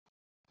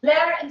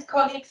Claire and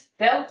colleagues,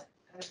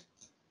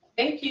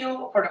 thank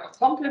you for the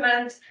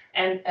compliment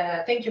and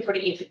thank you for the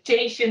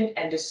invitation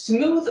and the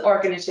smooth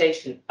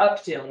organization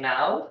up till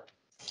now.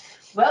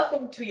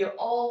 Welcome to you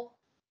all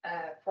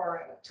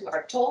to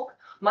our talk.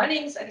 My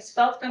name is Alice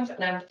Veldkamp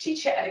and I'm a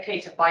teacher,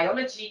 educator,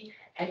 biology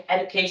and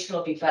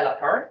educational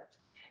developer.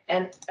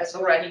 And as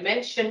already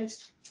mentioned,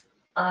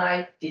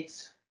 I did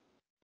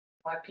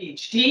my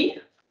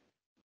PhD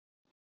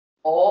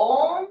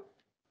on,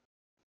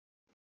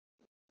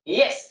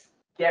 yes,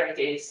 there it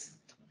is.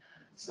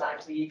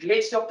 Slightly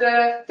glitch of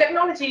the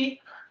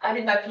technology. I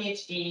did my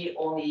PhD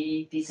on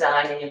the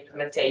design and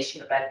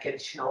implementation of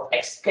educational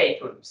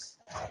escape rooms.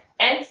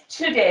 And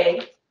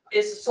today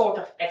is a sort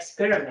of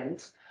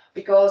experiment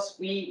because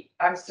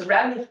I'm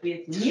surrounded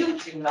with new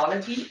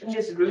technology in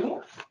this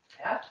room.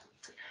 Yeah.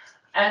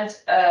 And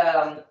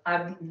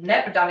I've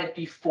never done it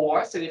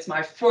before, so it's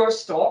my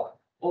first talk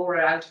all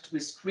around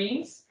with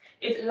screens.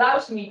 It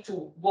allows me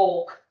to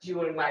walk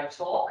during my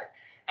talk,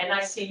 and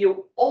I see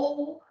you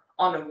all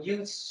on a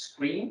huge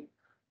screen,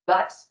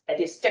 but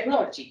it is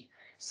technology.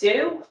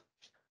 So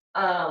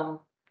I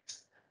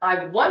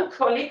have one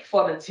colleague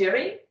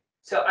volunteering,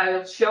 so I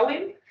will show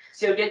him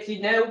so that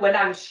you know when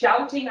I'm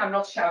shouting, I'm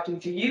not shouting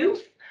to you,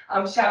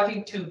 I'm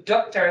shouting to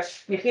Dr.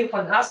 Michiel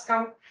van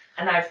Haaskamp,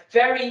 and I'm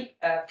very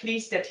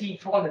pleased that he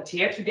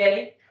volunteered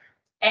today,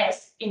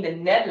 as in the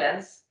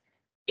Netherlands,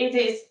 it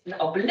is an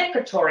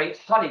obligatory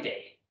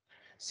holiday.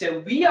 So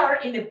we are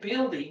in a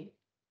building,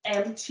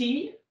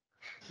 empty,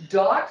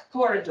 dark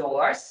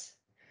corridors,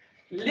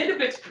 a little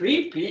bit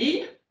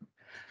creepy.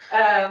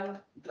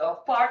 The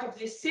part of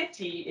this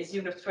city is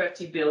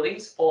university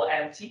buildings, all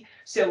empty.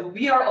 So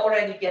we are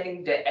already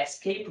getting the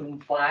escape room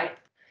vibe.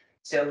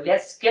 So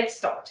let's get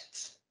started.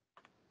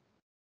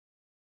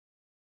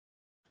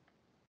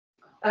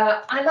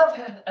 I love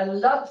a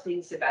lot of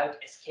things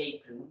about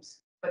escape rooms,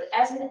 but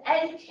as an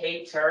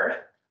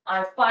educator,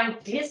 I find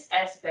this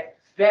aspect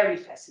very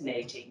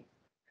fascinating.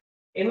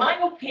 In my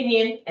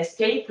opinion,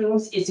 escape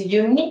rooms is a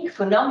unique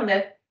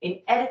phenomenon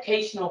in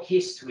educational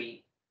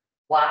history.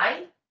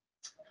 Why?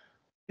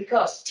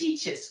 Because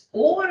teachers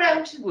all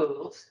around the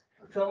world,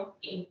 from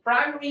in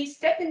primary,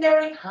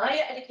 secondary,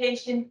 higher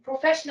education,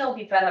 professional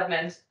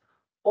development,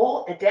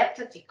 all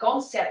adapted the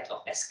concept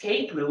of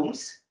escape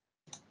rooms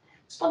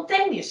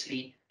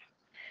spontaneously.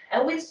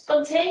 And with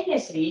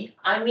spontaneously,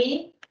 I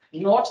mean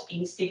not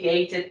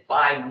instigated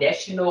by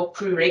national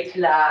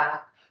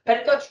curricula,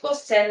 pedagogical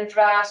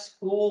centra,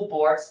 school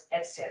boards,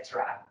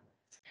 etc.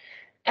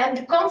 And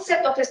the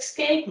concept of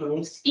escape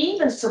rooms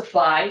even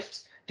survived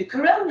the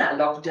corona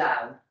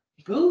lockdown,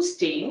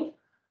 boosting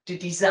the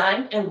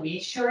design and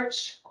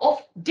research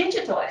of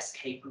digital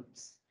escape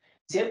rooms.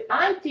 So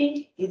I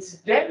think it's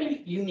a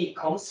very unique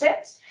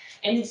concept,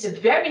 and it's a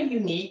very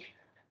unique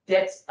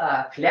that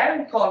Claire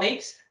and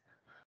colleagues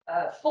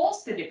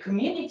foster the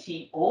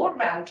community all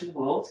around the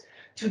world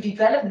to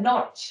develop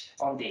knowledge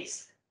on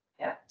this.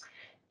 Yeah.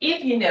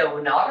 If you know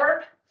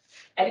another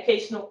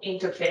educational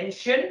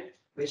intervention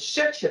with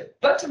such a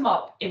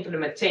bottom-up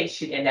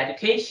implementation in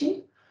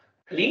education,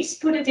 please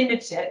put it in the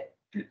chat.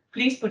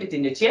 Please put it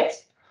in the chat.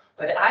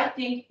 But I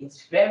think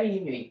it's very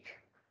unique.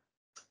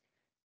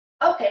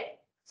 Okay,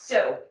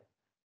 so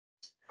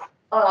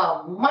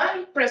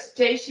my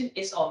presentation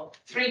is on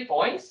 3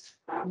 points.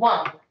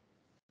 One,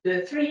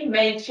 the 3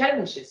 main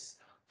challenges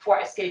for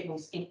escape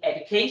rooms in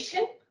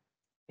education.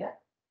 Yeah,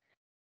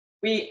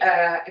 we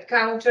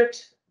encountered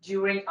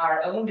during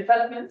our own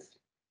development.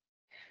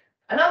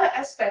 Another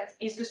aspect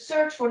is the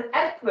search for an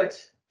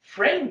adequate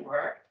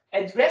framework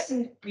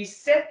addressing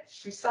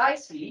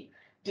precisely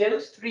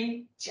those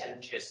 3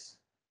 challenges.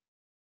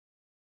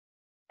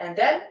 And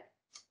then,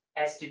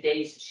 as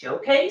today's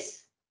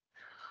showcase,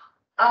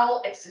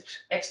 I'll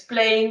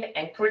explain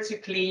and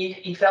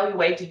critically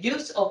evaluate the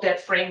use of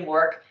that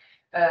framework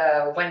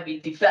when we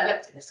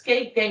developed an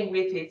escape game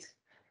with it,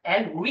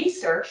 and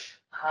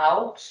research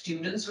how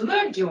students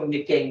learn during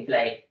the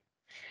gameplay.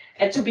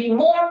 And to be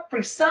more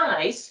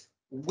precise,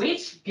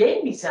 which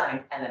game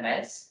design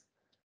elements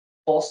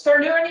foster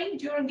learning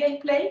during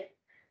gameplay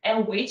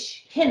and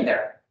which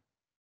hinder.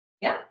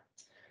 Yeah.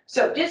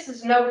 So this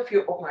is an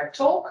overview of my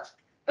talk,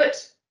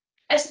 but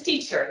as a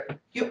teacher,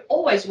 you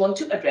always want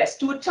to address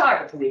to a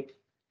target group.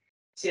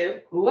 So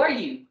who are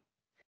you?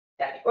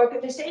 Now, the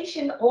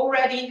organization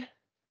already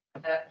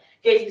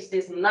gave us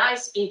this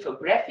nice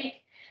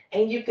infographic,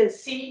 and you can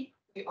see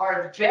we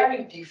are a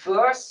very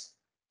diverse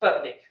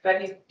public,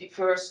 very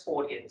diverse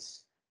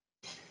audience.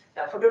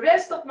 Now, for the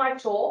rest of my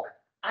talk,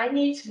 I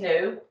need to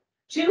know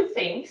 2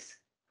 things.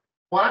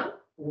 One,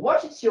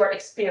 what is your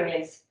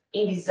experience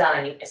in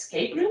designing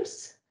escape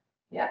rooms?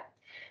 Yeah.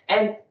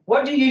 And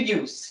what do you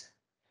use?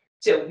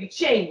 So we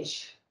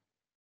change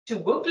to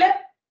booklet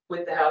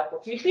with the help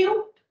of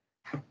Michiel.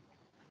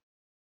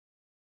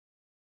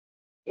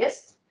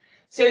 Yes.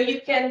 So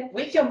you can,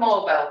 with your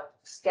mobile,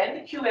 scan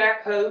the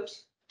QR code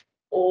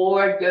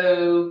or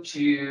go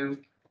to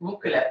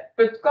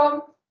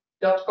booklet.com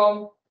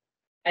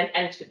and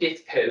enter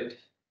this code.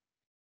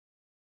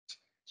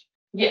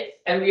 Yes,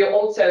 and we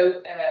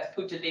also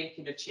put the link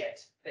in the chat,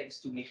 thanks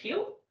to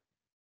Michiel.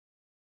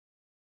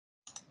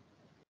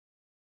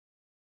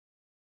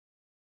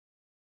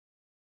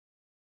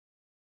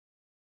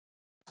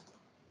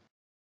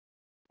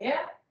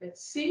 Yeah,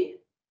 let's see.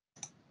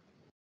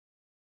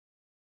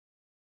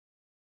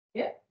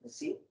 Yeah, let's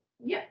see.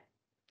 Yeah.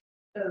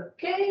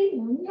 Okay,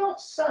 not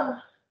so.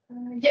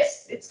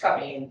 Yes, it's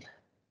coming.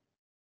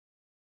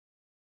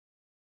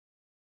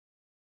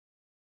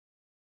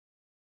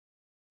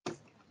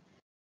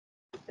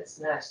 That's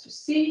nice to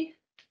see.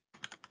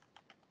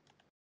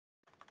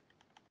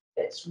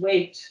 Let's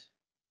wait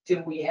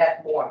till we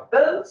have more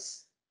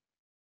votes.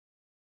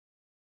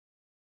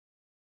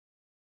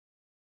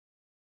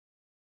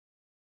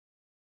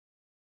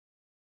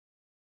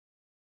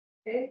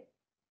 Okay.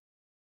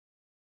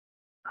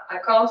 I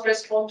can't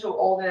respond to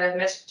all the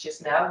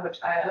messages now, but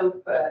I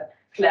hope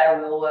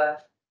Claire will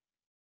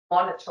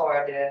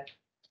monitor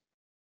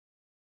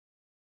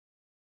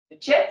the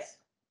chat.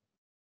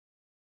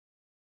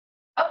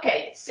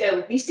 Okay,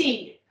 so we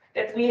see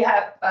that we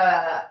have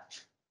a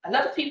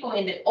lot of people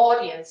in the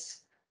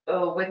audience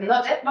with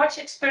not that much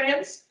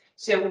experience.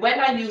 So when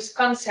I use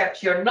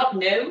concept you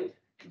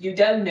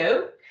don't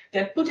know,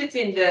 then put it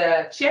in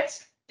the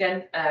chat.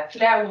 Then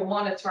Claire will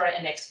monitor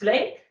and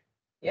explain.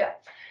 Yeah,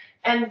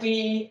 and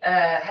we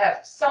have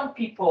some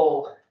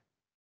people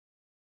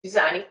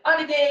designing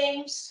other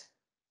games,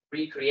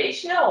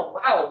 recreational,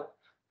 wow,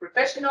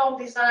 professional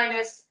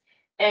designers,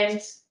 and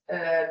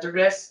the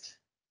rest,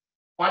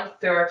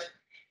 1/3,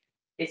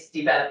 is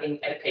developing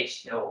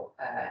educational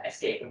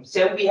escape rooms.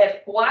 So we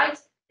have quite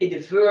a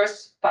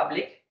diverse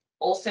public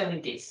also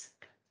in this.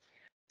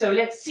 So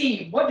let's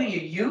see, what do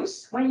you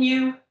use when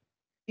you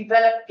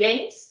develop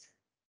games?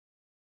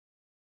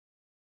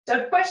 So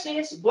the question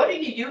is, what do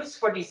you use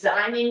for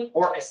designing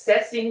or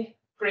assessing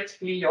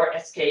critically your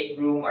escape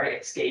room or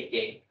escape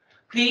game?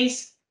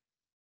 Please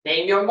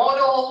name your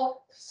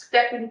model,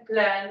 stepping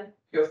plan,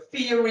 your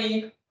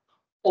theory,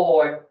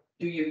 or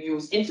do you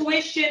use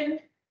intuition,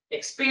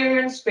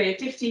 experience,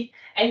 creativity,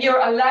 and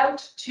you're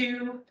allowed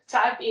to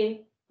type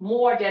in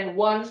more than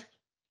one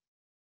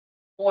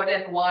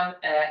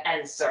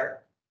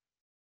answer.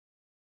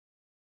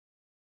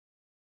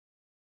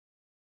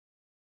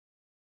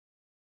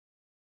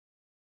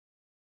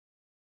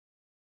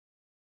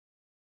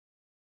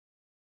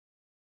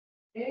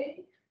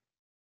 Okay.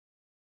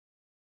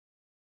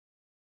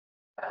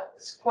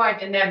 It's quite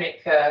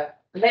dynamic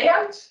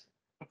layout.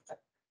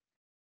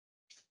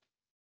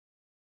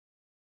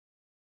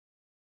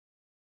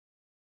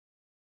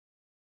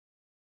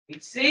 We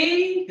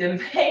see the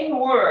main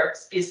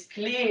words is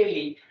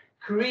clearly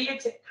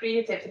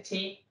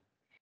creativity,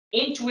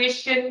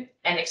 intuition,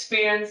 and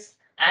experience.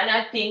 And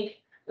I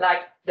think,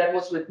 like that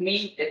was with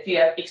me, that you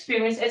have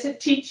experience as a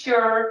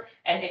teacher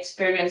and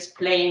experience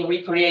playing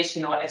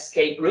recreational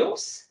escape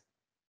rooms.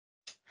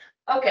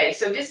 Okay,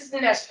 so this is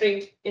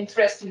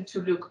interesting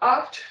to look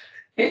up.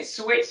 It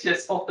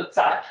switches all the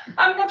time.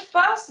 I'm not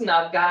fast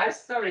enough, guys.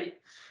 Sorry.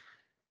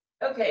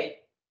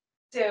 Okay,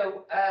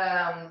 so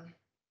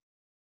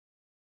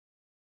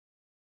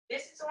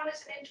this one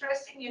is an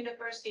interesting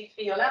university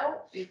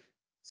VLL. We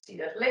see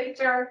that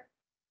later.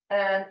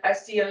 And I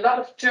see a lot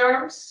of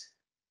terms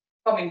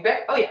coming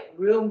back. Oh yeah,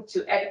 room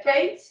to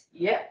educate.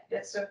 Yeah,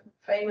 that's a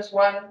famous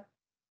one.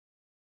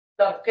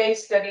 A lot of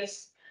case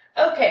studies.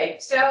 Okay,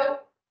 so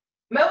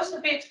most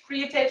of it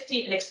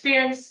creativity and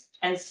experience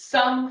and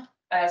some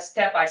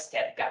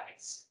step-by-step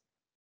guides.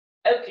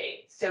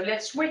 Okay, so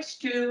let's switch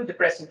to the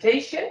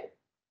presentation.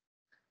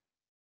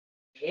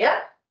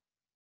 Yeah.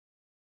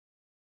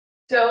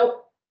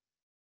 So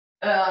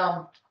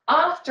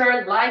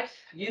after, like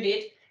you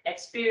did,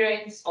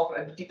 experience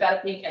of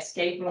developing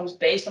escape rooms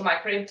based on my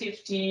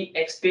creativity,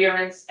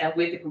 experience, and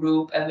with the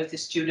group and with the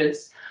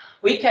students,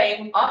 we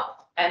came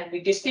up and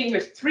we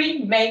distinguished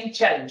 3 main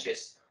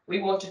challenges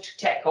we wanted to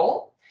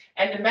tackle.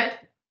 And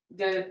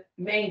the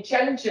main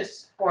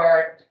challenges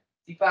for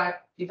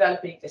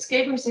developing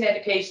escape rooms in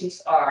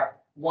educations are: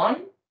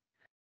 1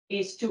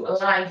 is to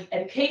align the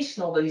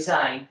educational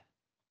design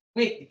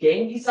with the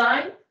game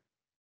design.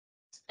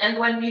 And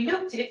when we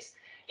looked at it,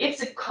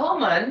 it's a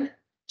common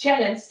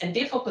challenge and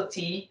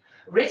difficulty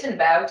written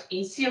about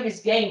in serious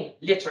game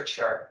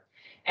literature.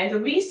 And the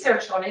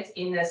research on it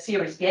in the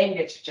serious game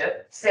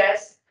literature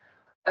says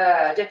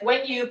that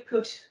when you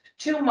put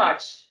too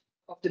much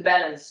of the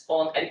balance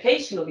on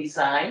educational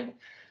design,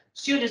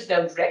 students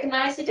don't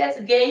recognize it as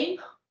a game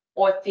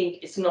or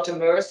think it's not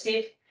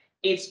immersive,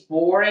 it's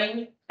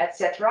boring,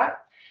 etc.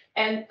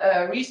 And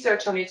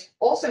research on it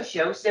also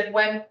shows that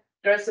when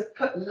there's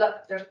put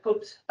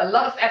a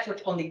lot of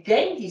effort on the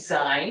game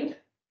design,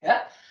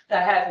 yeah, they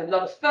have a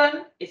lot of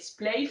fun, it's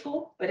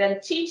playful, but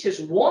then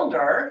teachers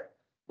wonder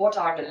what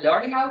are the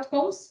learning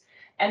outcomes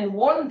and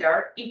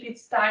wonder if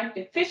it's time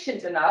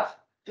efficient enough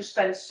to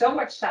spend so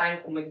much time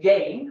on a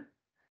game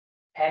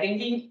having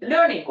the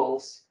learning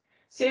goals.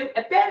 So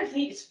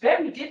apparently it's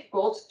very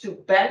difficult to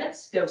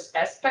balance those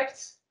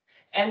aspects.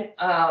 And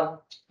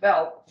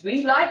well,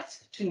 we like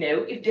to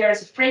know if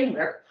there's a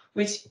framework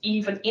which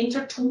even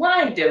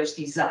intertwine those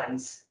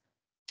designs.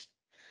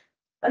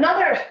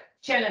 Another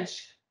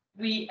challenge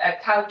we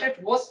encountered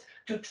was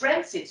to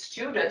transit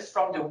students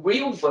from the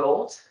real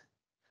world,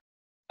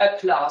 a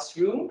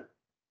classroom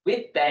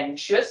with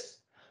benches,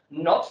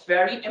 not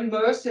very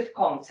immersive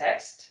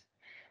context,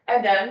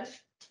 and then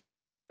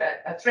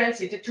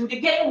transited to the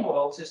game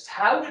world. Just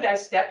how did I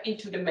step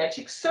into the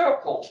magic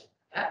circle?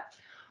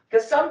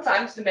 Because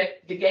sometimes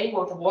the game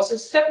world was a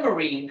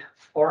submarine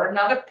or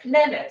another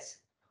planet.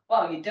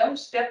 Well, you don't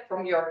step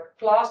from your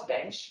class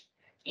bench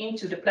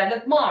into the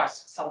planet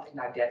Mars, something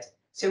like that.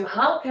 So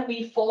how can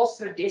we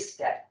foster this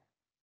step?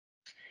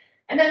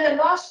 And then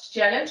the last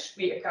challenge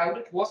we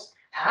encountered was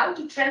how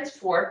to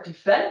transfer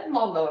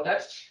developmental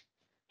knowledge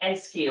and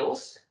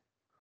skills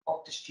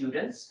of the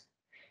students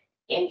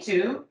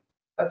into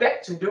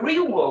back to the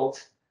real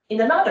world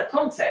in another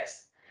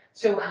context.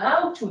 So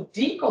how to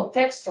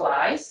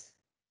decontextualize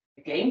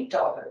the game,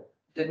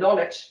 the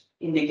knowledge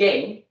in the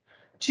game,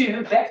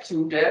 to back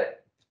to the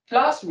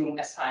classroom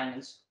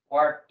assignments,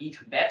 or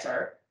even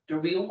better, the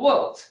real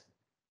world.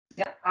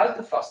 Yeah, how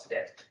to foster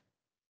that.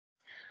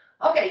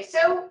 Okay,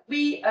 so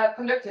we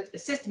conducted a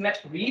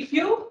systematic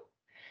review.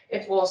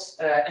 It was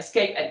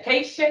escape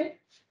education,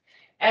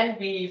 and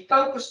we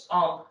focused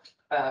on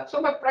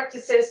common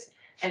practices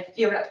and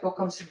theoretical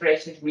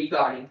considerations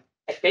regarding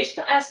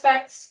educational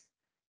aspects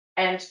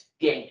and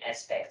game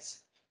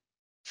aspects.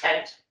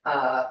 And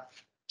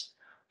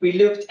we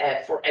looked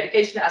at, for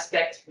educational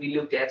aspects, we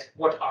looked at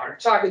what are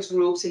target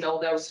groups in all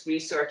those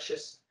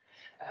researches,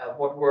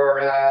 what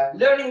were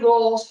learning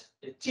goals,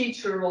 the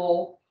teacher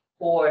role,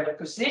 or the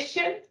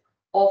position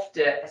of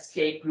the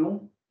escape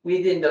room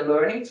within the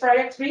learning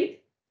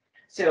trajectory.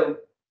 So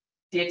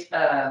did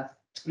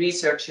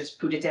researchers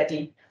put it at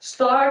the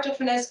start of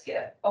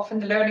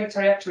an learning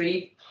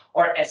trajectory,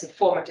 or as a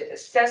formative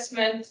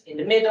assessment in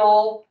the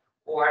middle,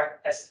 or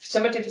as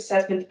summative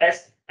assessment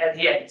as at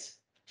the end,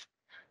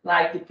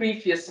 like the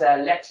previous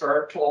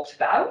lecturer talked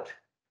about.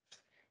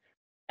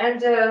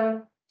 And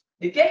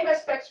the game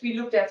aspects we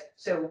looked at,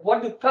 so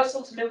what do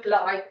puzzles look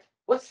like,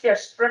 what's their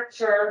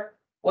structure,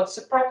 what's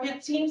the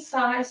appropriate team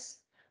size,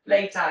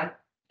 playtime,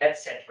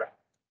 etc.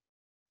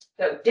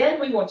 So then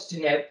we wanted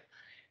to know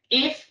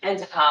if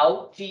and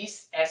how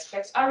these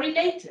aspects are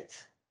related,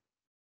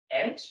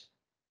 and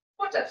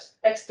what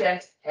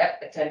extent have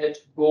attended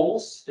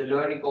goals, the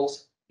learning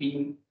goals,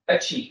 been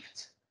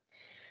achieved.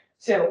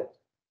 So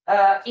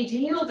it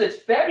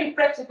yielded very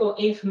practical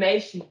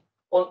information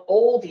on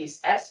all these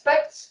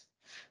aspects.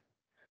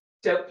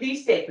 So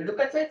please take a look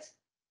at it.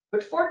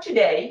 But for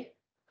today,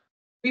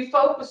 we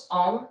focus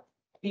on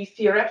the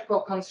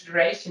theoretical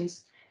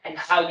considerations and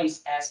how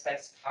these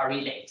aspects are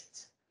related.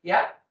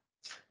 Yeah?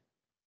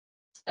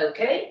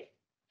 Okay.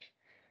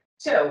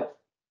 So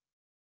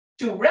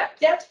to wrap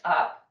that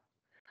up,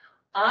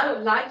 I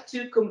would like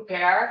to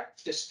compare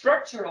the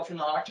structure of an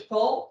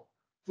article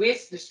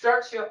with the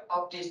structure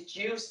of this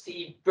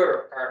juicy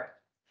burger.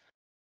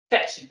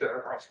 Veggie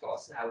burger, of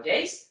course,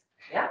 nowadays.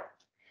 Yeah.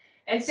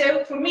 And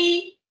so for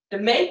me, the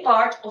main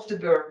part of the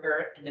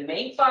burger and the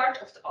main part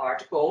of the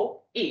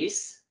article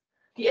is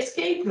the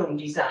escape room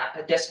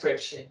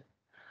description.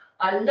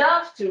 I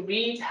love to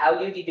read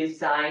how you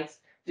designed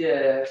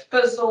the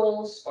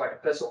puzzles or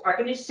the puzzle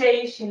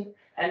organization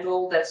and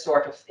all that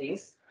sort of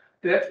things.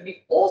 But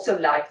we also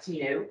like to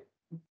know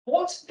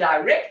what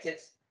directed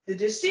the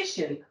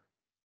decision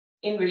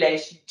in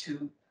relation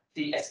to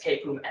the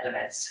escape room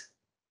elements.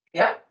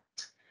 Yeah.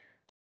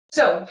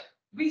 So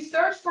we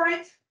searched for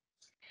it,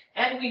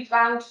 and we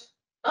found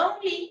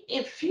only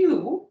a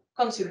few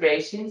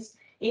considerations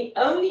in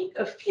only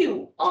a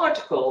few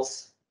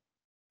articles.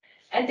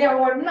 And they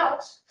were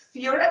not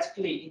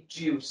theoretically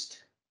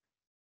induced.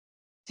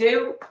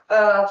 So,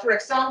 for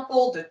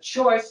example, the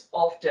choice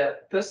of the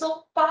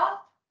puzzle path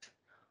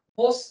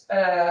was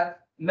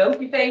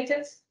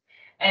motivated,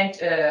 and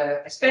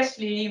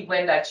especially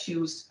when I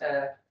choose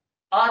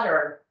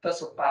other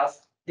puzzle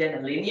paths than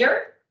a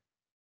linear.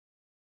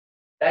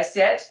 I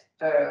said,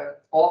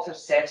 author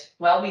said,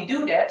 well, we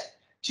do that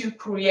to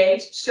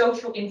create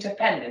social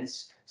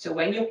independence. So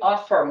when you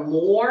offer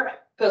more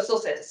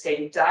puzzles at the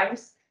same time,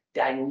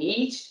 they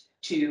need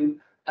to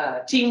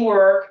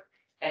teamwork,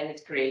 and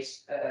it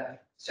creates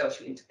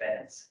social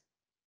independence.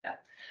 Yeah.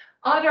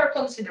 Other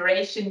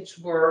considerations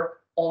were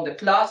on the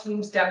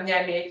classroom's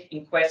dynamic,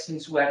 in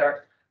questions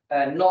whether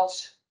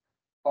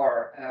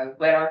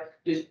whether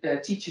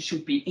the teacher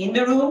should be in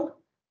the room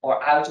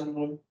or out of the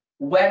room,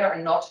 whether or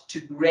not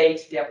to grade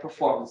their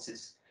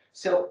performances.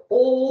 So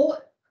all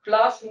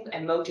classroom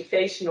and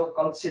motivational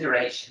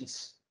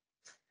considerations.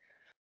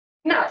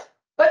 Now,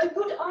 but a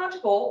good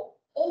article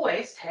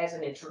always has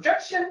an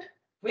introduction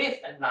with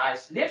a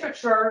nice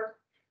literature,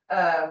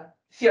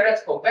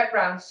 theoretical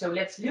background. So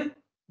let's look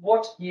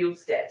what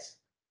yields that.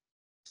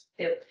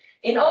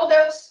 In all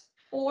those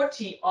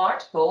 40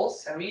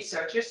 articles and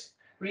researches,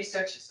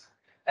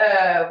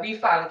 we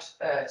found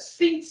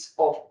seeds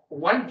of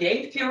one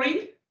game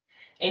theory,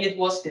 and it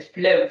was the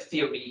flow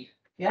theory.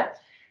 Yeah,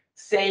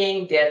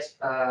 saying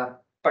that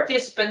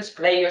participants,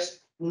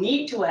 players,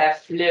 need to have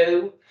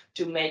flow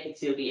to make it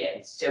till the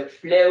end. So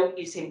flow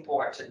is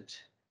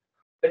important.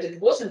 But it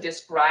wasn't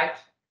described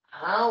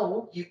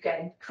how you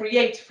can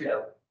create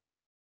flow.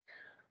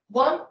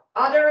 One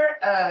other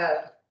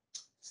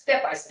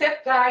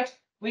step-by-step guide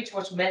which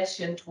was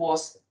mentioned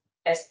was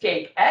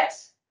Escape At,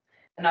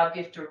 and I'll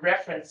give the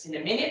reference in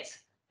a minute.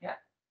 Yeah,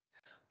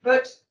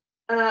 but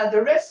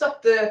the rest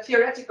of the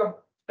theoretical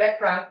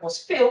background was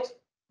filled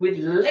with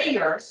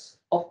layers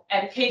of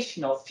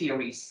educational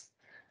theories.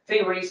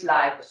 Theories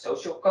like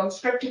social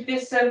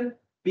constructivism,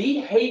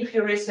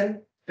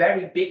 behaviorism,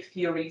 very big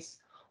theories,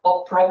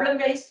 or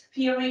problem-based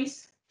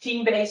theories,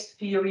 team-based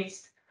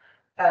theories,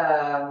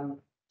 collaborative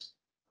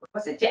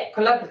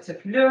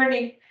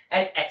learning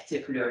and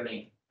active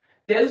learning.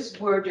 Those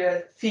were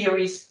the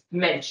theories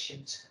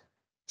mentioned.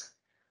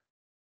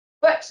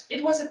 But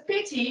it was a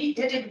pity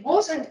that it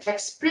wasn't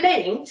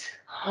explained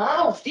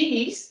how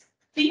these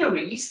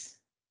theories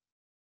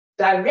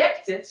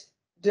directed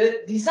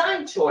the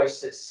design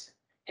choices.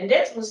 And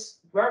that was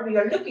where we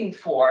are looking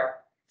for.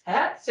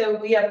 Huh? So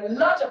we have a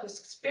lot of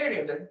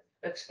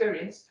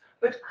experience,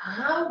 but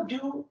how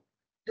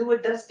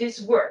does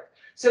this work?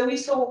 So we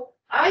saw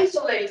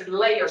isolated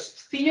layers of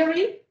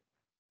theory,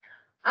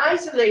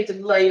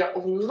 isolated layer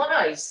of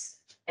nice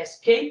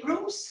escape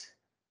rooms,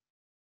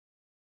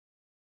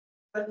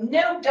 but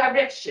no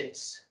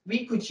directions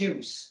we could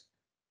use.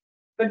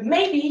 But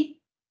maybe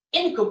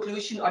in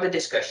conclusion or the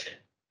discussion.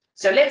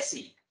 So let's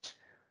see.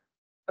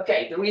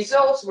 Okay, the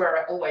results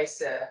were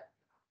always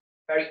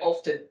very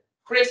often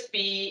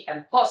crispy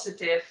and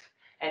positive,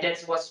 and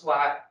that was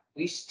why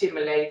we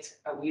stimulate,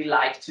 we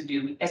like to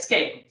do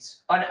escape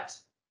rooms or not.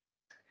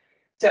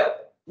 So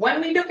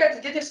when we look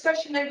at the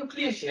discussion and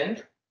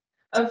conclusion,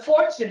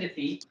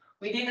 unfortunately,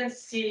 we didn't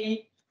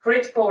see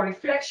critical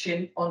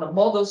reflection on the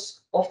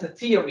models of the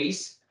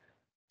theories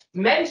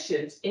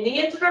mentioned in the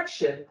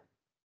introduction.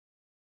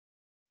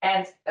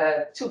 And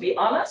to be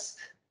honest,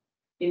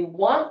 in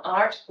one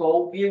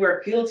article, we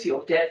were guilty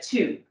of that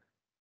too.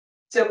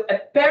 So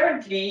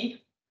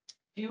apparently,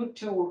 due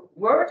to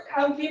word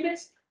count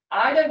limits,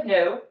 I don't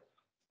know,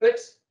 but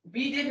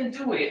we didn't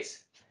do it.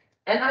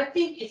 And I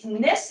think it's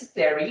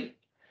necessary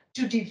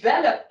to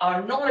develop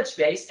our knowledge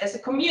base as a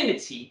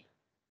community.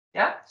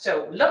 Yeah,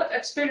 so a lot of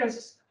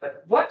experiences,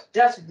 but what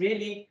does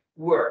really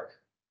work?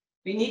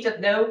 We need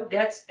to know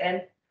that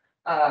and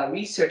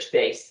research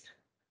based.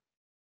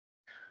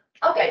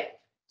 Okay,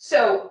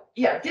 so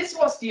yeah, this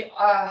was the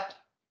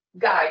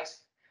guide,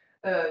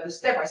 the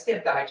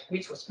step-by-step guide,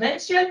 which was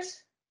mentioned.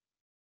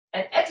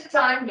 And at the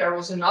time, there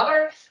was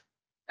another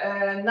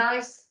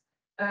nice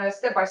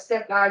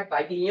step-by-step guide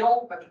by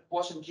Dion, but it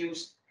wasn't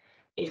used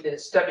in the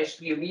studies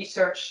we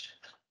researched.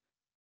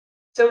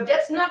 So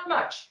that's not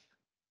much.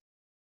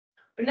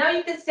 But now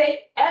you can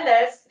say,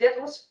 Alice, that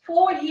was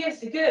 4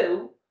 years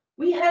ago.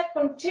 We have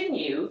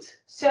continued.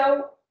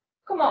 So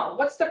come on,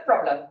 what's the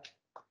problem?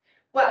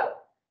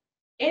 Well,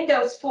 in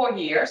those 4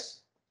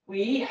 years,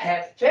 we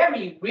have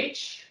very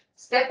rich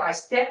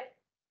step-by-step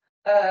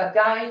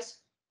guides,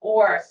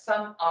 or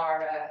some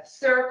are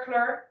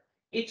circular,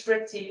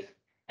 iterative,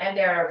 and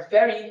they are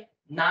very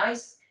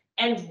nice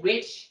and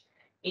rich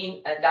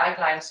in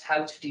guidelines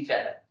how to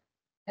develop.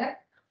 Yeah?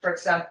 For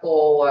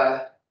example,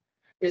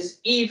 there's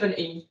even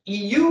an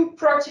EU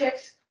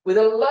project with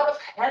a lot of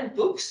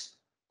handbooks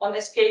on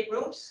escape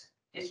rooms.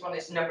 This one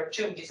is number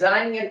 2,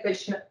 designing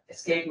education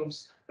escape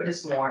rooms, but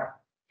it's more.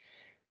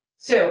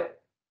 So,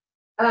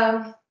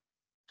 well,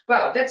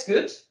 that's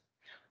good.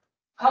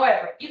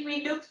 However, if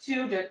we look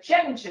to the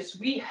challenges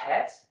we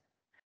had,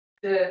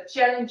 the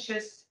challenge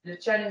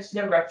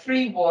number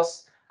 3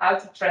 was how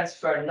to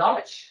transfer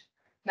knowledge.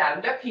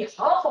 Now, luckily,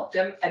 half of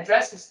them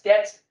addresses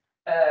that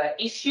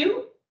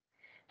issue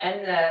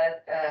and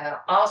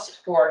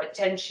asked for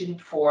attention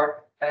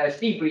for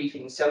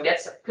debriefing. So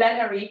that's a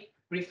plenary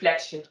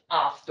reflection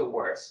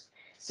afterwards.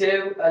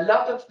 So a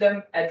lot of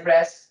them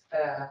address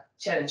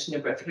challenge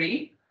number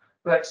 3.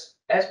 But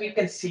as we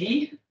can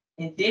see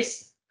in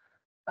this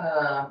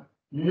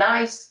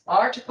nice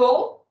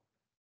article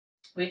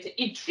with the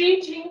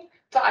intriguing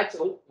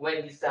title,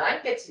 When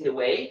Design Gets in the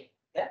Way,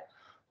 yeah,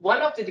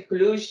 one of the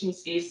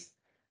conclusions is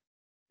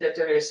that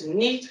there is a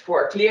need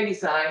for a clear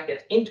design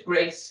that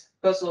integrates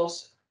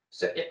puzzles,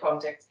 subject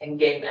context, and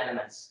game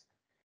elements.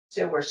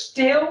 So we're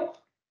still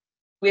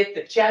with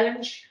the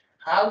challenge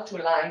how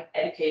to align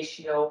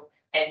educational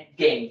and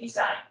game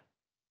design.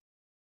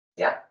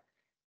 Yeah.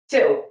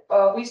 So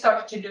we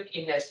started to look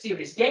in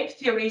series game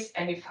theories,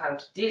 and we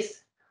found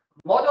this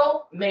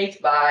model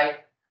made by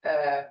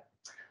Anne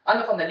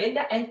van der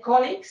Linden and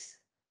colleagues,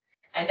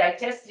 and I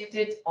tested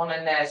it on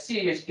a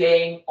serious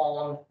game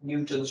on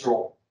Newton's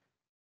law.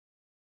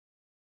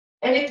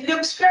 And it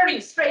looks very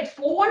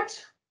straightforward,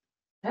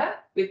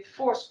 with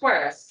 4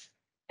 squares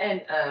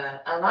and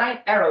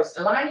arrows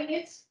aligning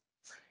it.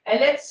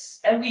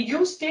 And we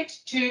used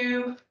it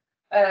to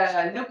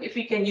look if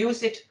we can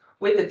use it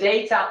with the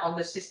data on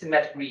the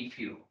systematic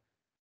review.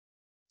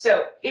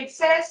 So it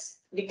says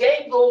the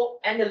game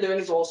goal and the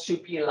learning goal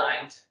should be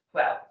aligned.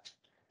 Well,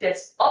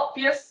 that's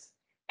obvious,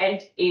 And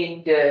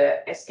in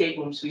the escape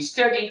rooms we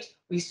studied,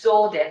 we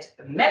saw that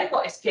medical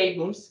escape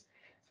rooms,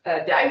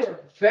 they were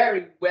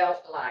very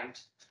well aligned.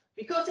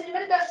 Because in the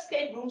medical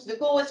escape rooms, the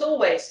goal is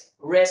always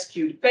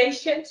rescue the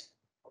patient,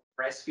 or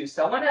rescue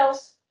someone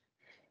else.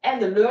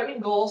 And the learning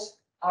goals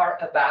are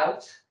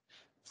about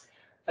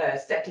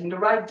setting the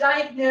right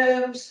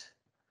diagnose,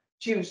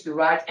 choose the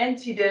right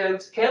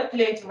antidote,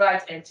 calculate the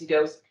right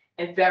antidote,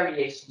 and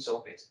variations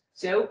of it.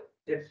 So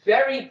they're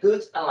very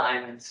good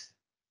alignment.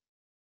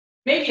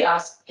 Maybe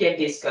ask, can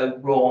this go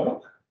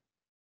wrong?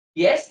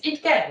 Yes,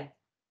 it can.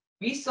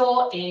 We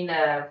saw in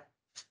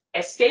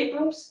escape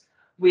rooms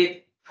with,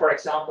 for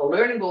example,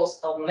 learning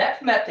goals on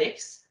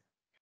mathematics,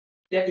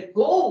 that the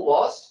goal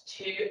was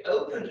to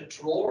open the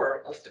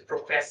drawer of the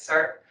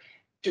professor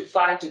to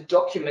find the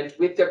document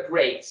with the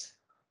grades.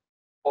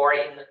 Or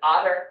in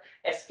another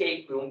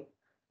escape room,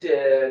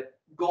 the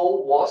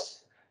goal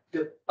was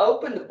to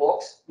open the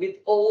box with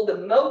all the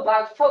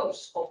mobile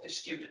phones of the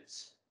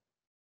students.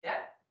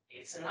 Yeah,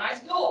 it's a nice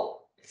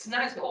goal. It's a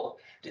nice goal.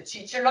 The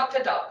teacher locked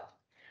it up.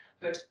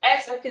 But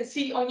as I can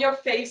see on your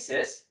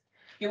faces,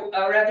 you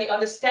already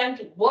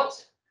understand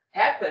what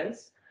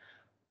happens.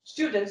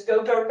 Students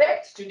go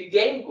direct to the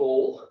game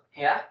goal,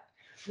 yeah,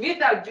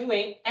 without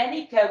doing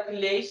any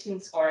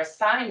calculations or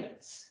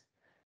assignments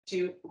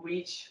to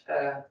reach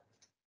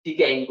the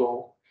game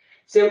goal.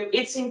 So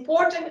it's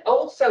important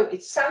also,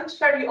 it sounds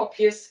very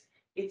obvious,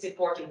 it's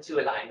important to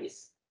align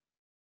this.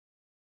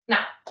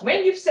 Now,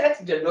 when you've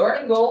set the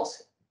learning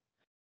goals,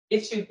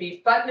 it should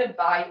be funded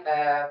by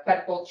a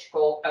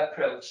pedagogical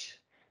approach.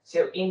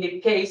 So in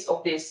the case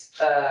of this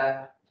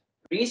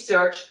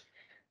research,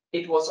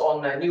 it was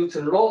on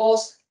Newton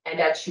laws, and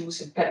I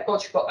choose a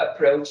pedagogical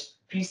approach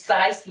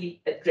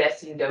precisely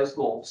addressing those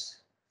goals.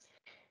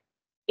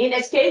 In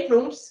escape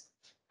rooms,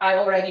 I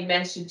already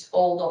mentioned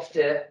all of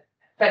the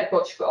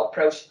pedagogical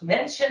approach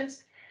mentioned,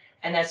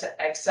 and as an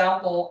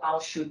example,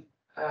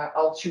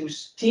 I'll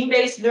choose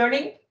team-based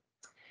learning.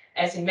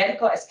 As in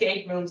medical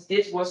escape rooms,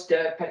 this was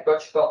the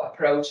pedagogical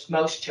approach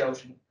most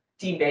chosen,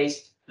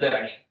 team-based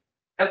learning.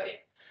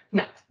 Okay,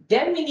 now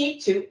then we need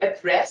to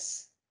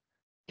address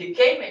the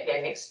game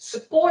mechanics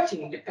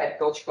supporting the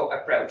pedagogical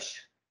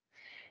approach.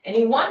 And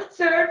in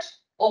 1/3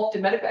 of the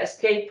medical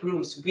escape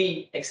rooms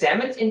we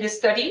examined in this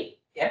study,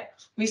 yeah,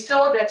 we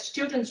saw that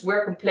students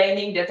were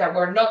complaining that they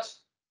were not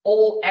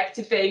all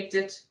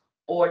activated,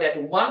 or that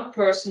one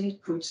person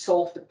could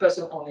solve the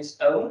puzzle on his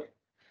own.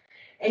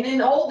 And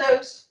in all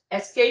those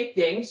escape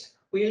games,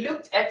 we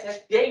looked at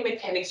the game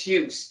mechanics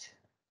used.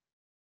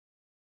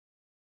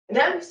 And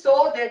then we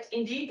saw that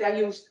indeed they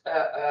used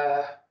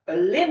a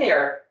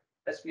linear,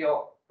 as we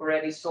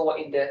already saw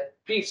in the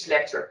previous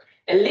lecture,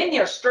 a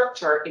linear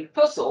structure in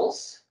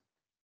puzzles,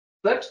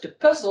 but the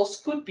puzzles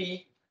could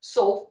be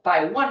solved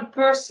by one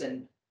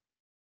person.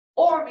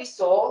 Or we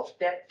saw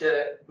that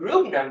the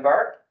group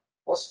number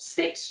was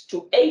 6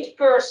 to 8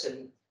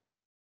 persons.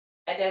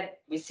 And then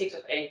with 6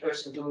 or 8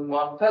 persons doing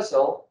one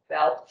puzzle,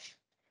 well,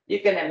 you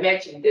can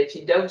imagine that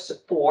you don't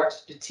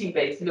support the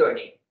team-based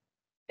learning.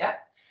 Yeah.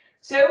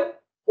 So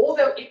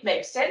although it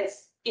makes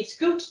sense, it's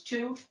good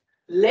to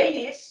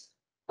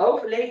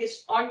overlay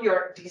this on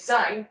your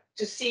design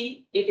to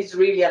see if it's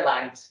really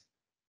aligned.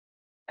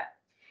 Yeah.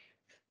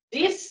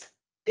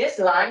 This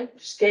line,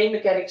 this game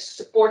mechanics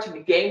supporting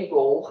the game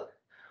goal,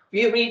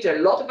 we read a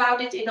lot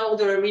about it in all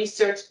the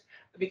research,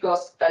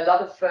 because a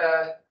lot of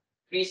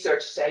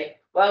research say,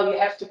 well, you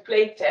have to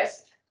play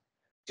test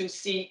to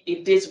see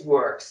if this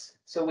works.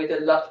 So with a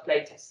lot of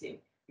play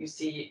testing, you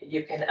see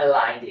you can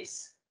align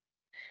this.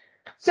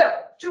 So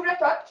to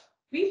wrap up,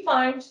 we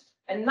find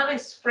a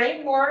nice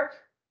framework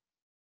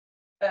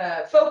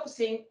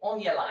focusing on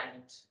the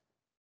alignment.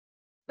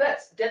 But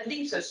that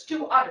leaves us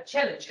 2 other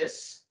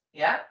challenges,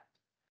 yeah.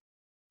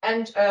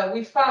 And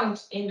we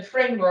found in the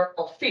framework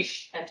of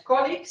Fish and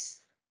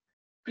colleagues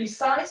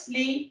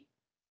precisely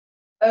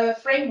a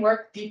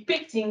framework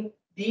depicting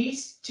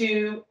these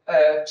 2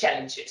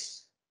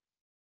 challenges.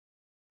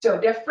 So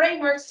their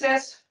framework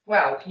says,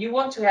 well, you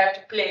want to have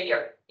the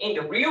player in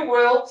the real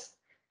world,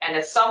 and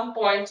at some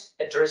point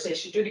a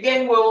transition to the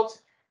game world,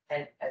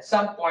 and at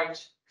some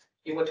point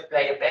you want the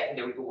player back in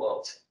the real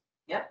world.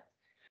 Yeah.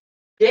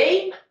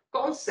 Game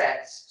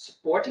concepts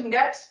supporting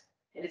that,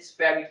 and it's a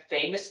very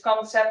famous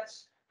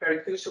concept,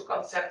 very crucial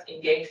concept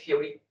in game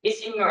theory,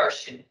 is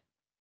immersion.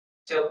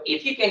 So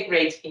if you can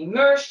create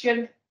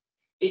immersion,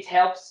 it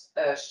helps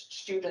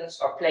students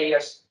or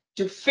players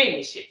to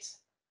finish it.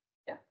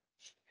 Yeah.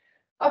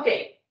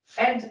 Okay,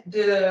 and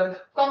the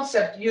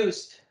concept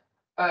used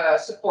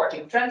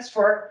supporting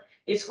transfer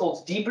is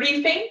called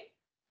debriefing.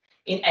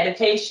 In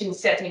education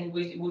setting,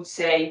 we would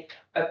say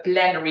a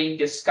plenary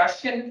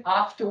discussion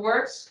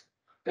afterwards,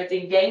 but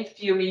in game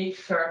theory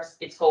terms,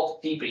 it's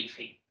called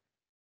debriefing.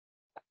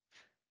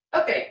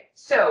 Okay,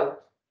 so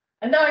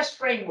a nice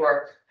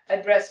framework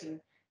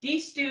addressing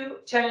these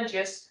 2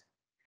 challenges,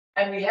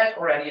 and we had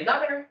already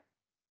another.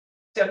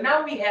 So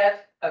now we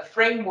have a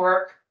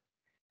framework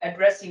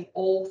addressing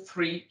all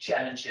 3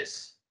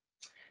 challenges.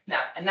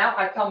 Now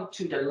I come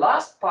to the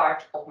last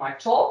part of my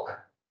talk,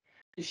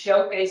 to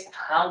showcase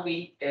how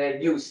we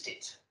used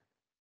it.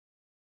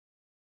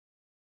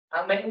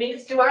 How many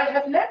minutes do I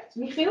have left,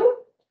 Michiel?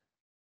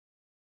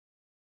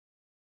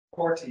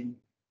 14.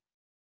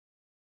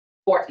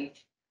 40.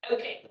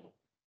 Okay.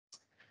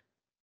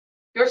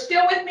 You're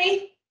still with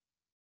me?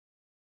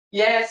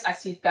 Yes, I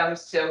see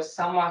thumbs, so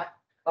some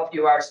of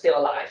you are still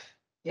alive.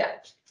 Yeah.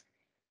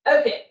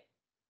 Okay.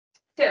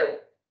 So,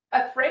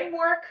 a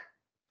framework,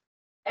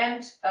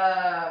 and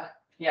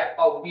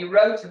we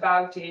wrote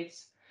about it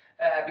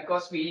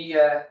because we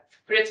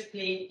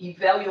critically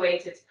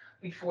evaluated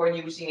before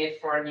using it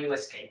for a new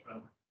escape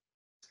room.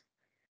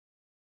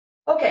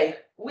 Okay,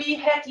 we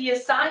had the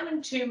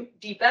assignment to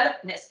develop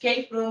an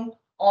escape room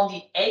on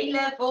the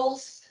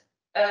A-levels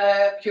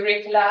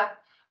curricula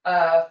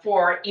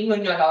for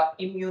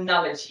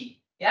immunology.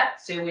 Yeah,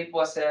 so it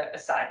was an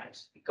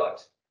assignment we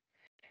got.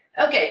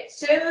 Okay,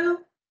 so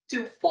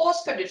to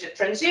foster the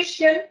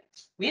transition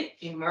with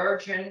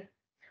immersion,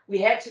 we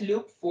had to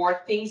look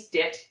for things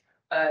that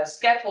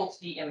scaffold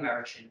the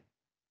immersion.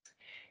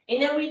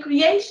 In a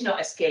recreational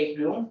escape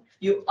room,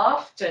 you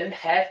often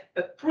have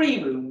a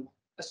pre-room,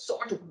 a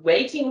sort of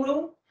waiting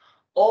room,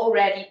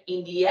 already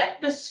in the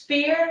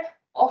atmosphere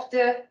of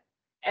the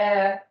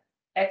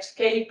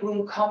escape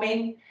room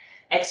coming,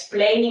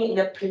 explaining in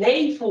a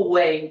playful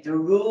way the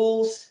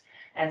rules,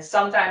 and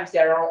sometimes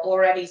there are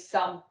already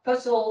some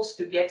puzzles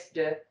to get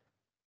the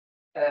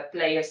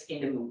players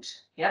in the mood.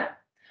 Yeah,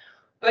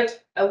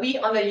 but we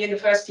on the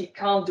university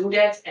can't do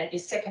that, and in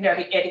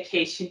secondary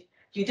education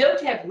you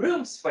don't have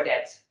rooms for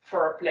that,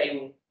 for a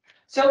playroom.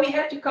 So we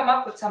had to come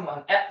up with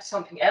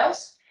something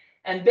else,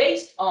 and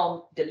based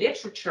on the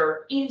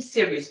literature in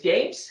serious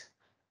games,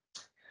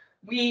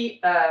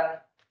 we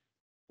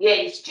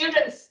gave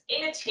students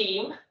in a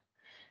team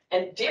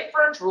a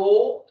different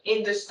role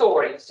in the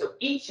story. So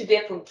each a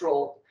different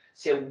role.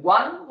 So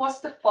one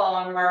was the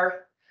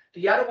farmer,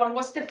 the other one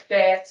was the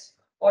vet,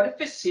 or the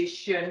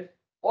physician,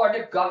 or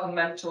the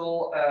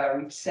governmental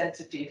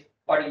representative,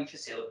 or the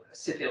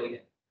civilian.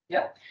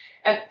 Yeah,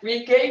 and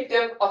we gave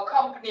them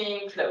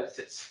accompanying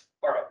clothes,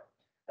 or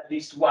at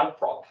least one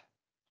prop.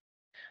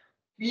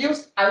 We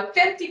used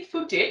authentic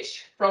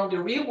footage from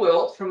the real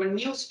world, from a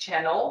news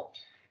channel,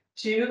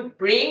 to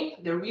bring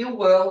the real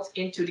world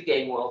into the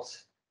game world.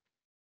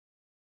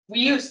 We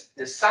used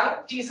the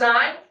sound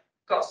design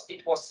because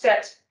it was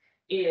set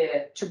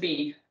to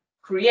be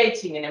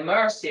creating an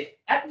immersive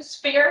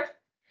atmosphere,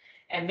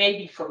 and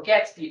maybe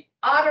forget the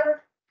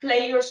other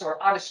players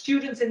or other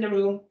students in the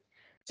room.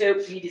 So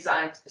we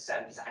designed the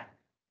sound design.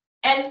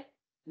 And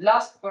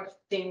last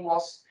thing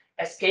was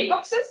escape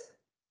boxes.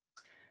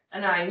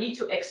 And I need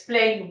to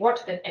explain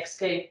what an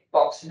escape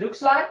box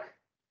looks like.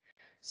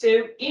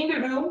 So in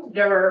the room,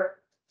 there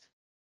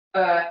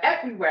are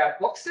everywhere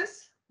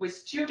boxes with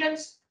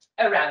students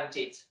around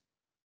it.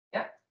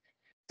 Yeah.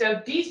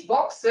 So these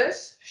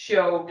boxes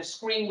show the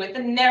screen with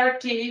the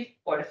narrative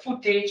or the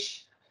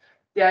footage.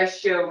 They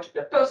showed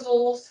the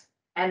puzzles,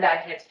 and I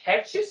had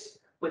hatches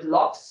with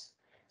locks.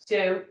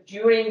 So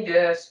during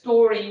the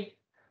story,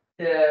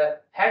 the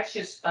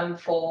hatches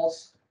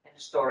unfolds and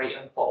the story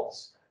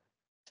unfolds.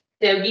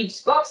 So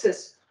these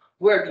boxes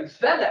were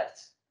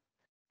developed,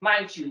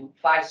 mind you,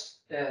 by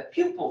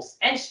pupils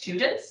and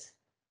students.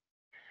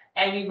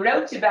 And we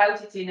wrote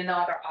about it in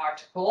another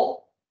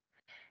article.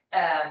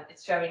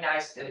 It's very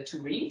nice to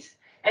read.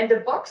 And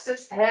the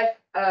boxes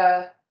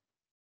have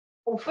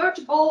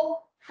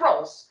convertible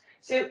fronts.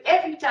 So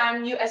every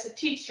time you, as a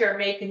teacher,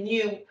 make a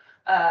new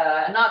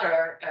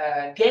another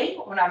game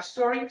or another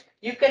story,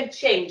 you can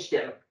change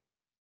them.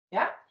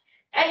 Yeah.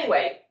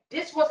 Anyway,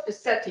 this was the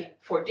setting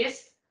for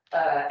this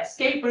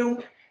escape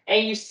room,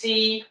 and you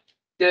see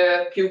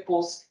the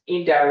pupils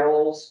in their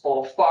roles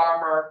of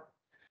farmer,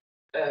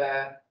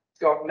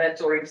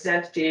 governmental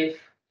representative,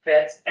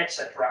 vet,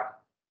 etc.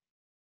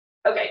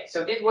 Okay,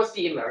 so this was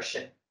the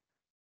immersion.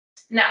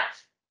 Now,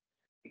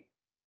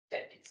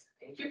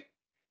 thank you.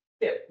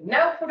 So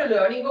now for the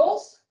learning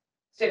goals.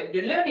 So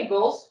the learning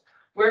goals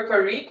were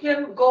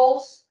curriculum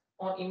goals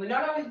on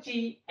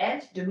immunology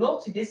and the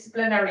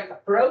multidisciplinary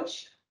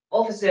approach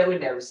of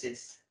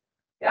zoonosis.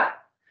 Yeah.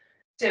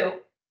 So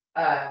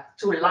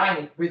to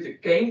align it with the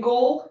game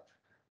goal,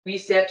 we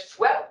said,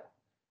 well,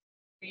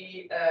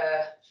 the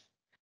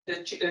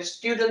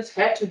students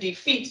had to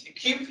defeat the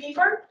Q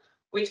fever,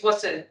 which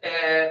was a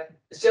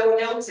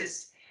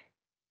zoonosis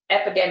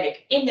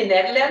epidemic in the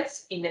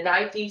Netherlands in the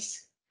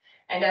 90s.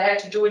 And I had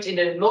to do it in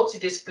a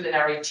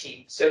multidisciplinary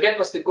team. So that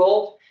was the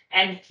goal,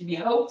 and we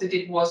hoped that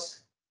it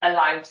was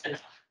aligned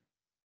enough.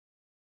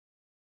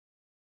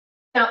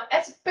 Now,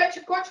 as a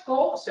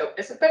pedagogical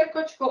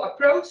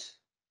approach,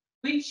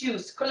 we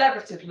choose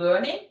collaborative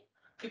learning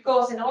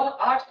because in all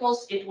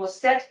articles it was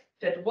said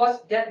that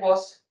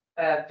was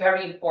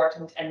very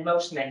important and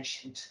most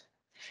mentioned.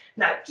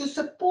 Now, to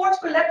support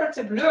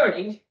collaborative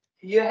learning,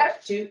 you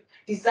have to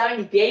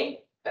design game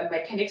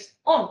mechanics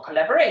on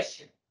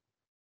collaboration.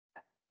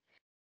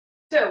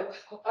 So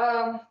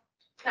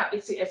now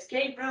it's the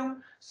escape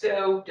room.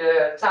 So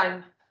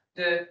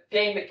the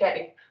game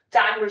mechanic,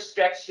 time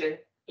restriction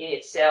in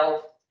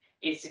itself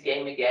it's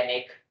again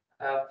mechanic,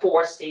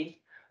 forcing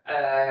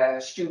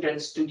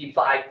students to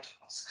divide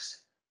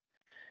tasks.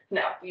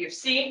 Now, we have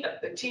seen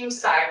that the team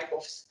size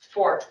of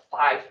 4 to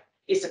 5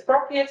 is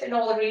appropriate in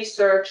all the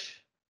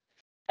research,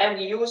 and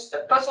we used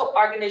a puzzle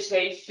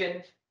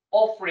organization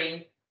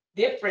offering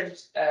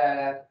different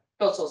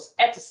puzzles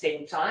at the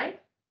same time.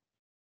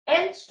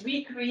 And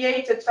we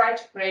tried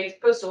to create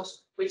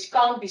puzzles which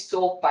can't be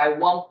solved by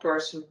one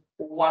person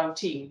or one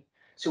team.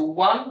 So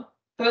one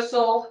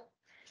puzzle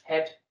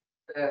had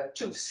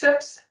two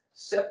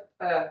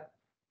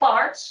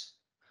parts,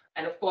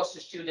 and of course the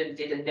student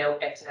didn't know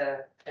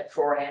at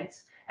forehand,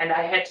 and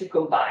I had to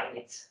combine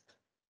it.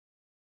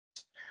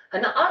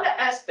 Another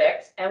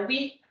aspect, and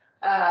we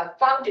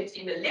found it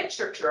in the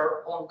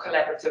literature on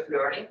collaborative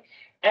learning,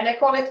 and I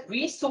call it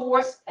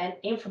resource and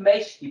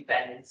information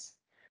dependence,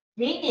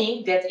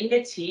 meaning that in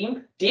a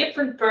team,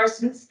 different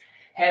persons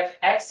have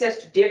access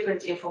to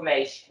different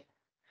information.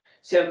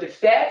 So the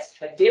vets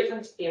have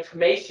different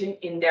information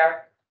in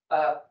their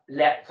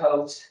lab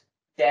codes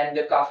than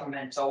the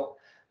governmental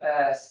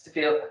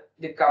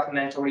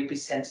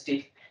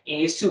representative in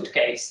his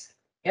suitcase.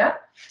 Yeah,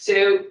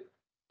 so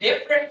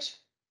different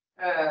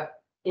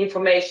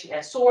information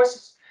and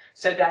sources,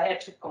 so they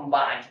had to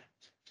combine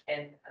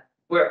and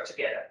work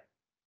together.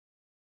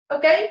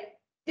 Okay,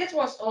 this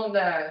was on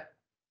the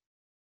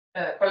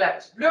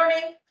collaborative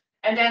learning,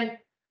 and then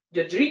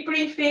the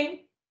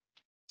debriefing.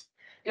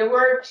 There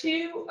were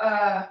two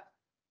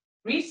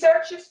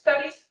research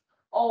studies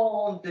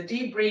on the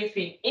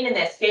debriefing in an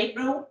escape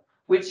room,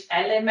 which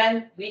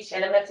element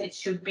it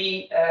should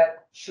be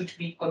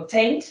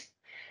contained,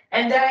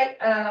 and they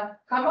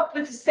come up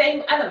with the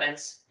same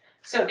elements.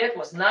 So that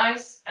was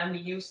nice, and we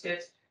used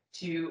it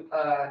to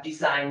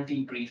design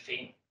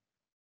debriefing.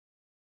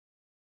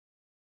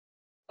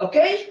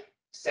 Okay,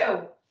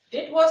 so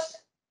it was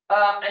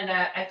an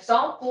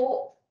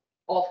example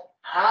of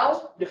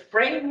how the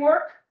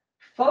framework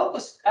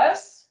focused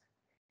us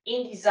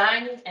in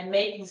designing and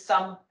making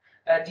some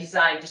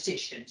design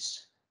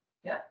decisions.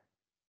 Yeah.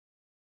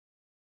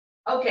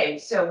 Okay,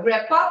 so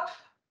wrap up.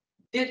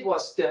 This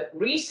was the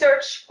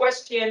research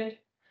question,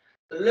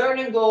 the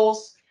learning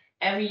goals,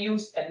 and we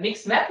used a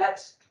mixed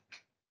method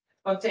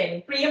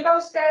containing pre and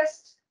post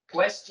tests,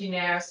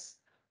 questionnaires,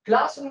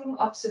 classroom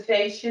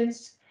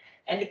observations,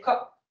 and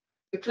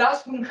the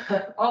classroom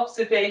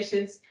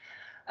observations.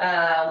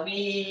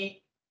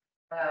 We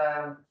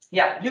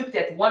looked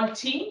at one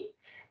team,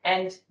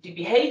 and the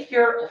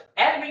behavior of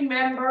every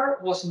member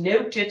was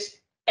noted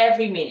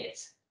every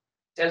minute.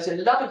 There's a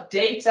lot of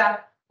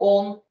data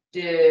on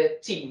the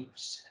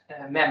team's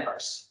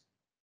members.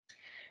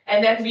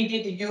 And then we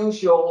did the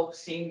usual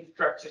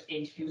structured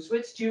interviews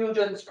with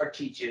students or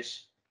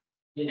teachers,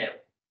 you know.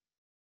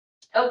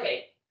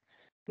 Okay,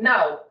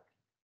 now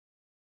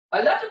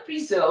a lot of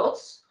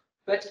results,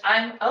 but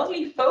I'm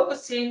only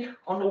focusing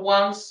on the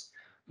ones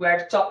where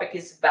the topic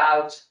is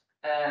about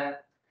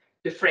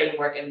the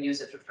framework and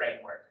use of the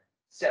framework.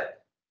 So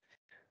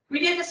we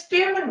did a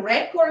Spearman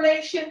rank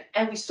correlation,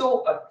 and we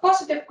saw a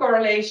positive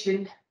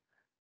correlation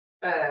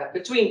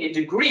between the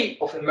degree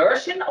of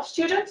immersion of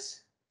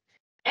students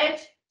and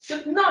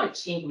the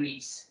knowledge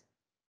increase.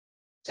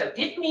 So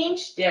this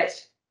means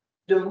that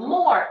the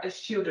more a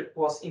student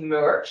was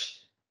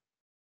immersed,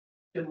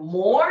 the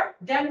more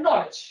their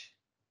knowledge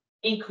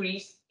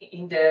increased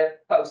in the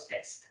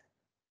post-test.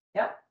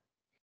 Yeah.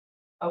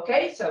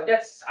 Okay, so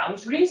that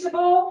sounds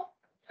reasonable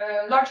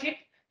logic.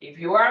 If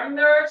you are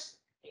immersed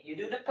and you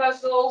do the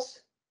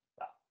puzzles,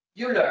 well,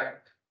 you learn.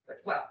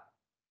 But well,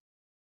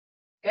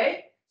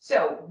 okay.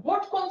 So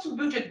what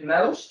contributed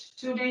most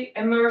to the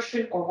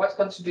immersion, or what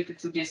contributed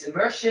to this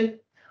immersion?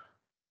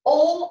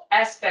 All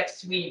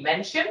aspects we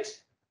mentioned,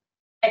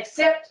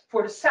 except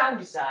for the sound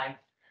design.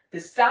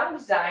 The sound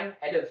design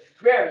had a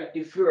very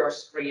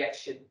diverse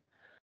reaction.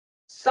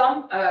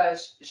 Some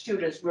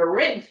students were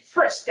really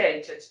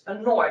frustrated,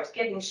 annoyed,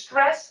 getting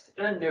stressed,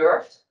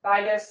 unnerved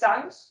by their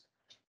sounds.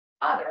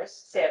 Others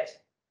said,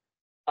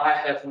 I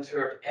haven't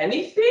heard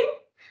anything.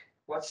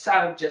 What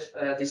sound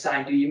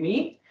design do you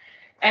mean?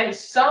 And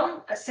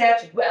some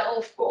said, well,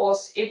 of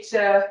course, it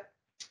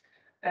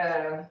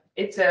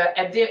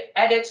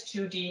added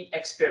to the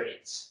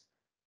experience.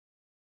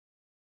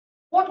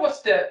 What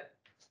was the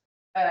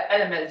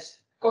element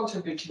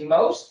contributing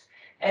most?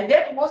 And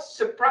that was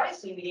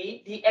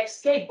surprisingly the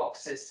escape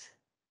boxes.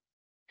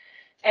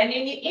 And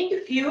in the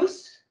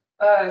interviews,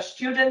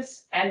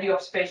 students and the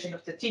observation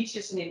of the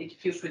teachers and in the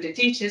interviews with the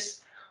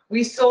teachers,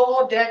 we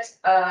saw that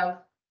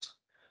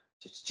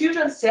the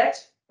students said,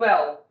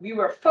 well, we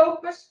were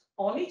focused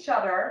on each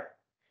other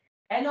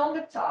and on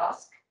the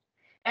task.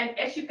 And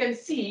as you can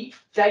see,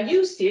 they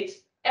used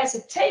it as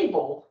a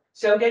table.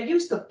 So they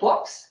used the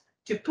box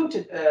to put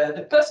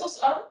the puzzles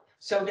on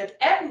so that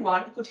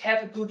everyone could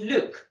have a good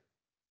look.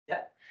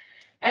 Yeah.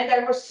 And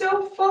they were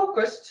so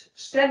focused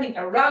standing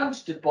around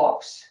the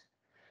box,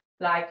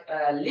 like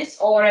Liz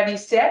already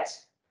said,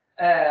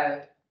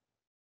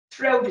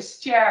 throw the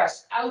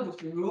chairs out of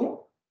the room,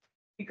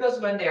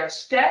 because when they are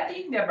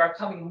standing, they are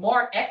becoming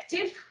more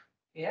active.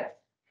 Yeah.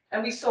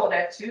 And we saw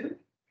that too.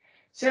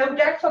 So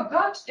they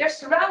forgot their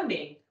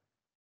surrounding.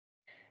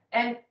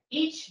 And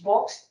each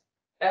box,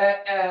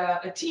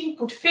 a team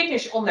could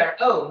finish on their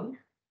own.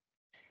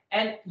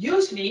 And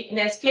usually in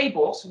escape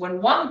box,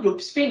 when one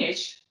group's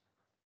finished,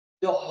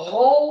 the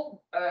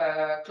whole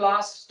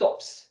class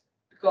stops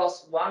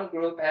because one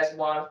group has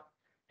won.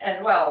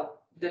 And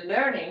well, the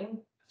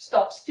learning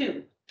stops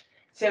too.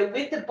 So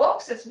with the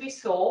boxes, we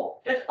saw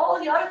that all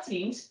the other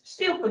teams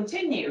still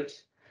continued.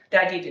 They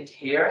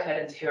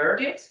hadn't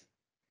heard it.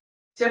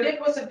 So that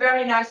was a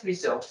very nice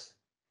result.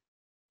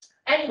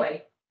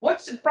 Anyway,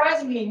 what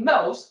surprised me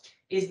most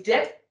is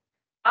that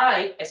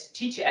I, as a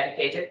teacher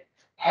educator,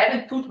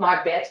 hadn't put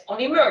my bet on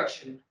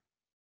immersion.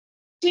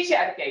 Teacher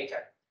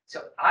educator.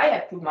 So I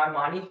had put my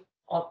money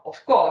on,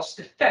 of course,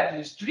 the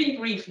fabulous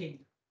debriefing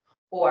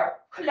or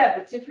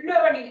collaborative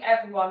learning.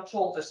 Everyone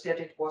told us that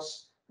it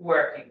was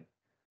working.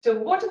 So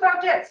what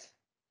about that?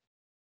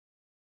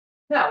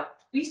 Now,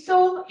 we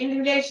saw in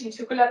relation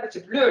to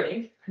collaborative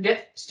learning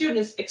that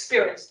students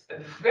experienced a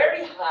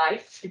very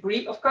high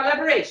degree of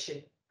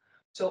collaboration.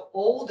 So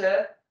all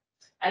the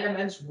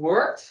elements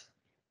worked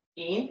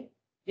in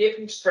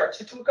giving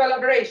structure to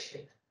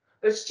collaboration.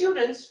 But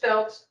students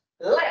felt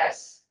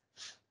less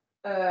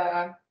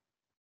learning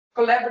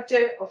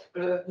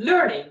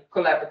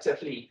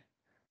collaboratively.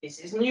 This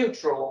is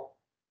neutral.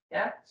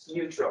 Yeah, it's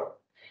neutral.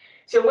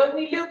 So when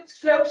we looked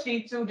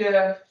closely to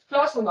the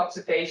classroom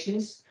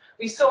observations,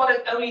 we saw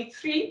that only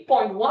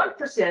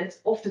 3.1%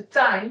 of the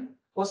time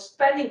was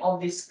spending on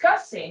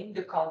discussing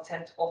the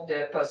content of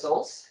the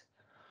puzzles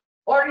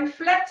or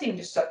reflecting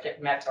the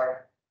subject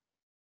matter.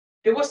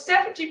 There was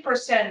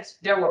 70%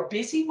 that were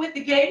busy with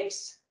the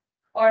games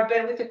or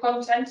with the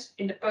content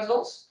in the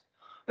puzzles,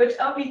 but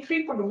only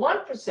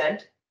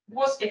 3.1%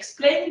 was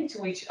explaining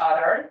to each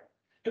other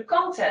the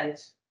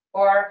content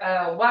or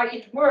why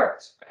it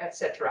worked,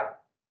 etc.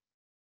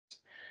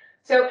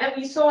 So, and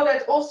we saw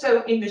that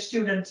also in the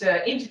student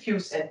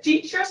interviews and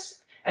teachers.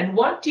 And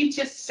one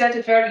teacher said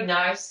it very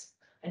nice: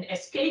 an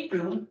escape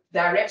room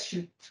directs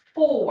you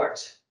forward,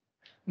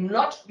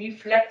 not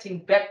reflecting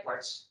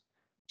backwards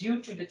due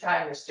to the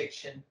time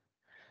restriction.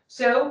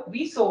 So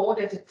we saw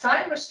that the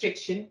time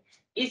restriction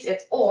is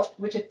at odds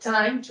with the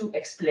time to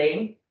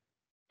explain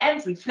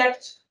and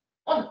reflect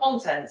on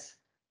content.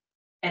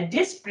 And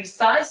this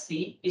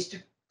precisely is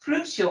the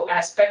crucial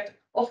aspect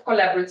of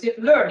collaborative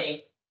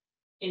learning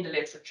in the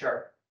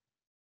literature.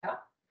 Yeah.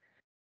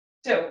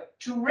 So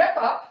to wrap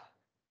up,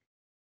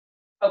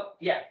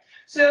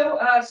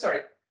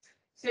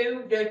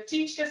 So the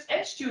teachers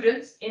and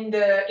students in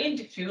the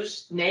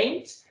interviews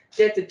named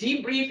that the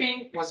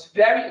debriefing was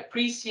very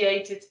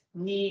appreciated,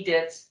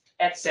 needed,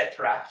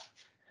 etc.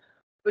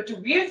 But the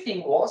weird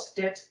thing was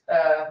that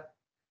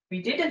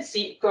we didn't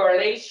see a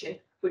correlation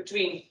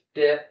between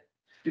the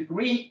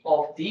degree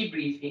of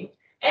debriefing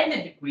and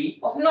the degree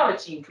of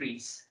knowledge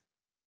increase.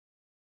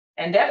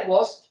 And that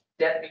was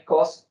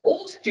because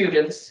all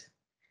students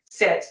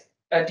said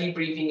a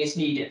debriefing is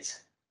needed.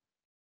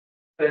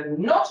 But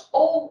not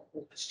all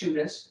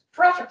students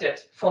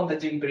profited from the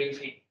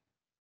debriefing.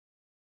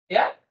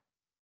 Yeah?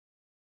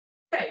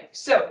 Okay,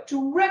 so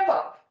to wrap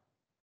up,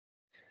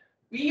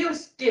 we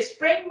use this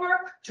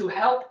framework to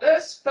help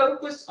us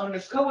focus on a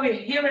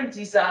coherent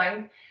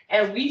design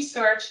and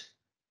research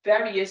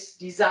various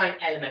design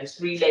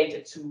elements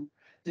related to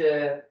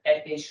the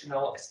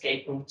educational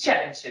escape room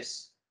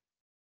challenges.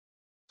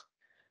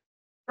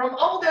 From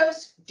all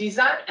those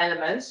design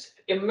elements,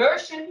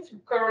 immersion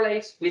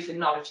correlates with the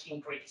knowledge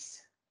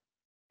increase.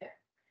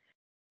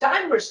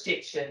 Time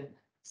restriction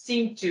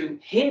seemed to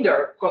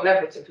hinder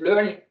collaborative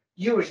learning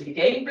during the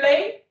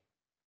gameplay,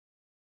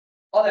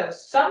 although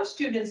some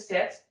students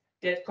said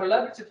that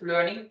collaborative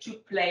learning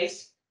took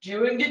place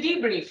during the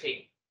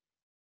debriefing.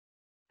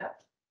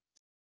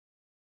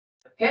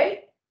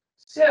 Okay,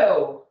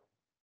 so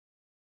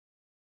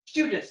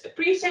students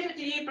appreciated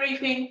the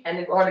debriefing, and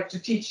according to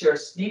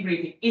teachers,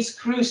 debriefing is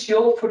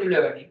crucial for the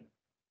learning.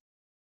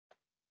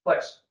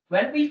 But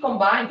when we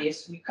combine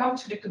this, we come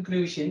to the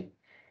conclusion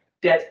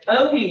that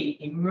only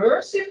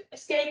immersive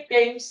escape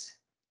games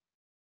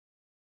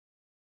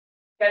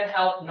can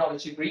help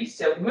knowledge increase.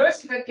 So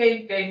immersive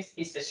escape games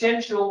is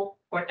essential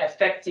for an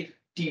effective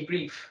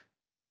debrief.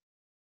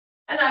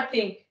 And I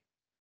think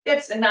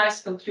that's a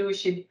nice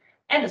conclusion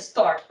and a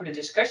start for the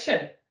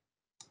discussion.